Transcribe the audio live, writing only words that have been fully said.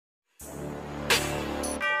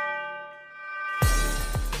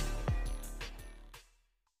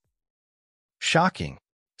Shocking.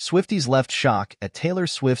 Swifties left shock at Taylor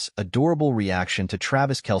Swift's adorable reaction to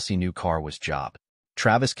Travis Kelce's new car was job.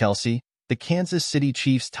 Travis Kelce, the Kansas City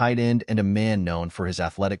Chiefs tight end and a man known for his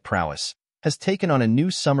athletic prowess, has taken on a new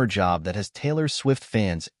summer job that has Taylor Swift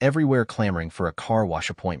fans everywhere clamoring for a car wash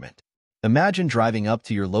appointment. Imagine driving up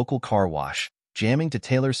to your local car wash, jamming to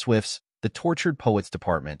Taylor Swift's The Tortured Poets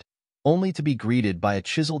Department, only to be greeted by a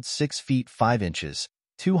chiseled 6 feet 5 inches,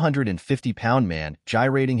 250-pound man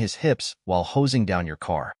gyrating his hips while hosing down your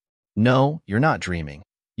car. No, you're not dreaming.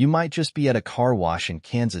 You might just be at a car wash in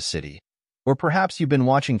Kansas City. Or perhaps you've been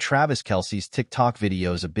watching Travis Kelce's TikTok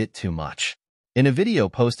videos a bit too much. In a video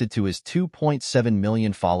posted to his 2.7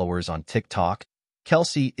 million followers on TikTok,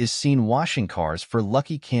 Kelce is seen washing cars for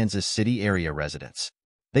lucky Kansas City area residents.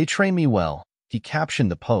 "They train me well," he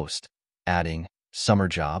captioned the post, adding, "Summer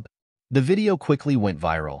job?" The video quickly went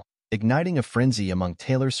viral, igniting a frenzy among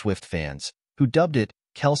Taylor Swift fans, who dubbed it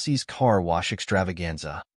Kelce's car wash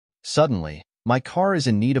extravaganza. "Suddenly, my car is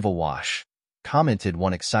in need of a wash," commented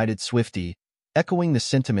one excited Swiftie, echoing the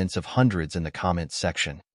sentiments of hundreds in the comments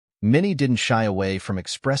section. Many didn't shy away from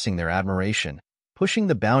expressing their admiration, pushing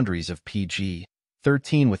the boundaries of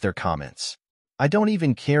PG-13 with their comments. "I don't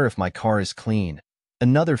even care if my car is clean,"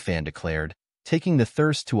 another fan declared, taking the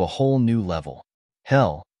thirst to a whole new level.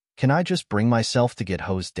 "Hell, can I just bring myself to get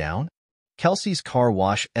hosed down?" Kelce's car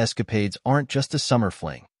wash escapades aren't just a summer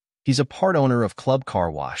fling. He's a part owner of Club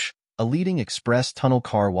Car Wash, a leading express tunnel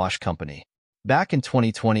car wash company. Back in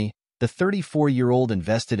 2020, the 34-year-old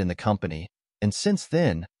invested in the company, and since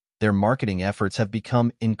then, their marketing efforts have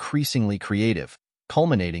become increasingly creative,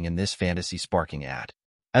 culminating in this fantasy-sparking ad.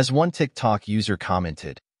 As one TikTok user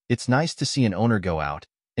commented, "It's nice to see an owner go out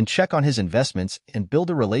and check on his investments and build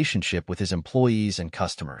a relationship with his employees and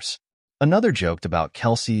customers." Another joked about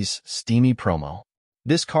Kelce's steamy promo.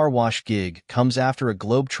 This car wash gig comes after a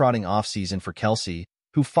globe-trotting offseason for Kelce,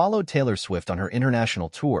 who followed Taylor Swift on her international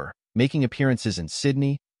tour, making appearances in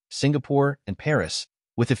Sydney, Singapore, and Paris,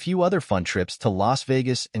 with a few other fun trips to Las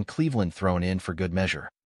Vegas and Cleveland thrown in for good measure.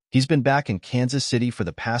 He's been back in Kansas City for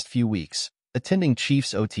the past few weeks, attending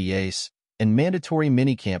Chiefs OTAs, and mandatory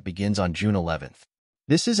minicamp begins on June 11th.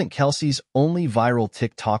 This isn't Kelce's only viral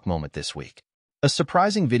TikTok moment this week. A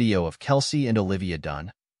surprising video of Kelce and Olivia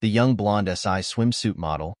Dunn, the young blonde SI swimsuit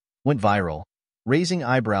model, went viral, raising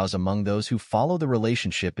eyebrows among those who follow the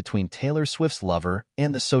relationship between Taylor Swift's lover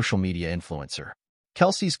and the social media influencer.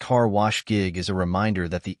 Kelce's car wash gig is a reminder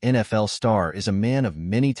that the NFL star is a man of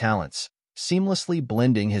many talents, seamlessly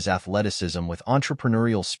blending his athleticism with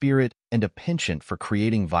entrepreneurial spirit and a penchant for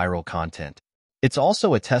creating viral content. It's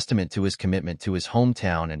also a testament to his commitment to his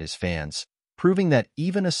hometown and his fans, proving that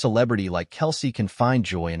even a celebrity like Kelce can find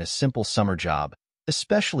joy in a simple summer job,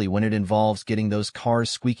 especially when it involves getting those cars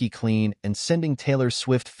squeaky clean and sending Taylor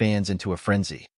Swift fans into a frenzy.